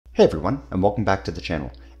Hey everyone, and welcome back to the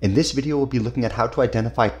channel. In this video, we'll be looking at how to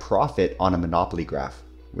identify profit on a monopoly graph.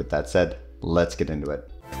 With that said, let's get into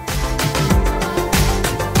it.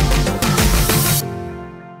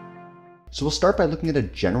 So we'll start by looking at a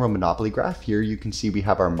general monopoly graph. Here you can see we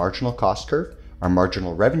have our marginal cost curve, our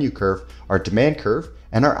marginal revenue curve, our demand curve,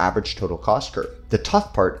 and our average total cost curve. The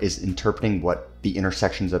tough part is interpreting what the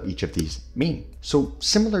intersections of each of these mean. So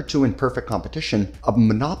similar to in perfect competition, a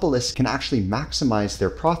monopolist can actually maximize their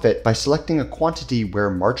profit by selecting a quantity where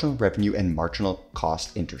marginal revenue and marginal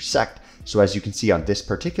cost intersect. So as you can see on this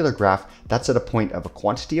particular graph, that's at a point of a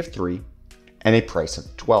quantity of 3 and a price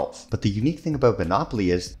of 12. But the unique thing about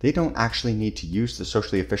monopoly is they don't actually need to use the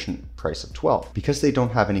socially efficient price of 12. Because they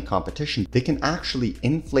don't have any competition, they can actually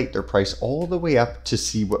inflate their price all the way up to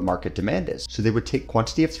see what market demand is. So they would take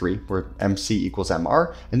quantity of 3, where MC equals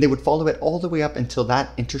MR, and they would follow it all the way up until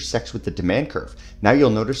that intersects with the demand curve. Now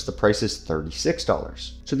you'll notice the price is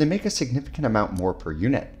 $36. So they make a significant amount more per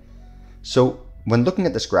unit. So when looking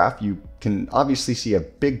at this graph, you can obviously see a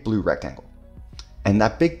big blue rectangle. And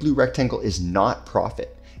that big blue rectangle is not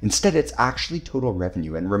profit. Instead, it's actually total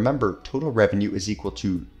revenue. And remember, total revenue is equal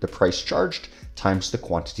to the price charged times the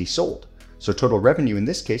quantity sold. So total revenue in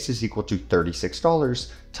this case is equal to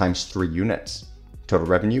 $36 times 3 units. Total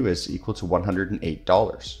revenue is equal to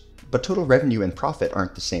 $108. But total revenue and profit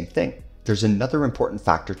aren't the same thing. There's another important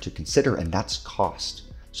factor to consider, and that's cost.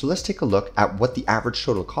 So let's take a look at what the average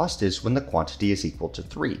total cost is when the quantity is equal to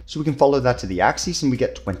 3. So we can follow that to the axis and we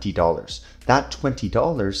get $20. That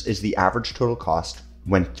 $20 is the average total cost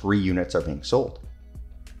when 3 units are being sold.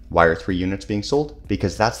 Why are 3 units being sold?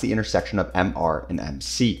 Because that's the intersection of MR and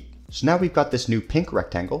MC. So now we've got this new pink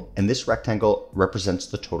rectangle, and this rectangle represents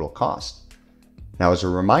the total cost. Now as a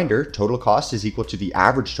reminder, total cost is equal to the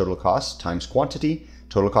average total cost times quantity.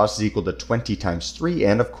 Total cost is equal to 20 times 3,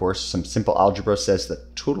 and of course, some simple algebra says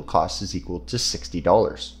that total cost is equal to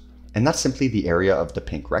 $60. And that's simply the area of the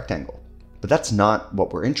pink rectangle. But that's not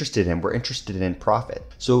what we're interested in. We're interested in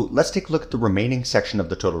profit. So let's take a look at the remaining section of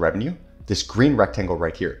the total revenue, this green rectangle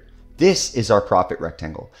right here. This is our profit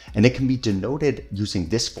rectangle, and it can be denoted using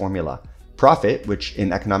this formula. Profit, which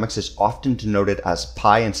in economics is often denoted as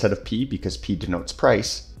pi instead of p because p denotes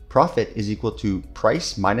price. Profit is equal to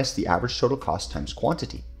price minus the average total cost times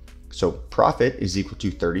quantity. So profit is equal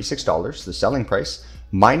to $36, the selling price,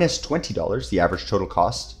 minus $20, the average total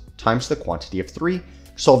cost, times the quantity of 3.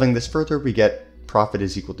 Solving this further, we get profit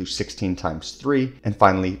is equal to 16 times 3, and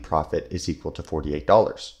finally profit is equal to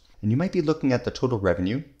 $48. And you might be looking at the total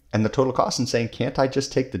revenue and the total cost and saying, can't I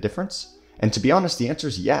just take the difference? And to be honest, the answer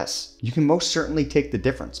is yes. You can most certainly take the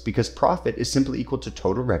difference because profit is simply equal to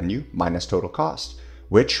total revenue minus total cost,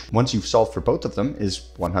 which, once you've solved for both of them, is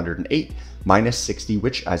 108 minus 60,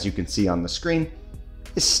 which, as you can see on the screen,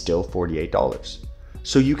 is still $48.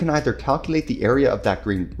 So you can either calculate the area of that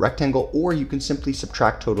green rectangle, or you can simply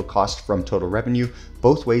subtract total cost from total revenue.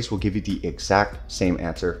 Both ways will give you the exact same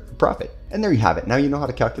answer for profit. And there you have it. Now you know how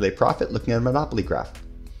to calculate profit looking at a monopoly graph.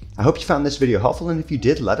 I hope you found this video helpful, and if you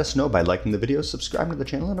did, let us know by liking the video, subscribing to the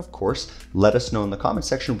channel, and of course, let us know in the comment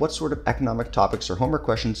section what sort of economic topics or homework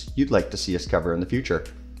questions you'd like to see us cover in the future.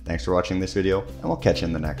 Thanks for watching this video, and we'll catch you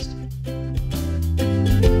in the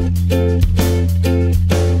next.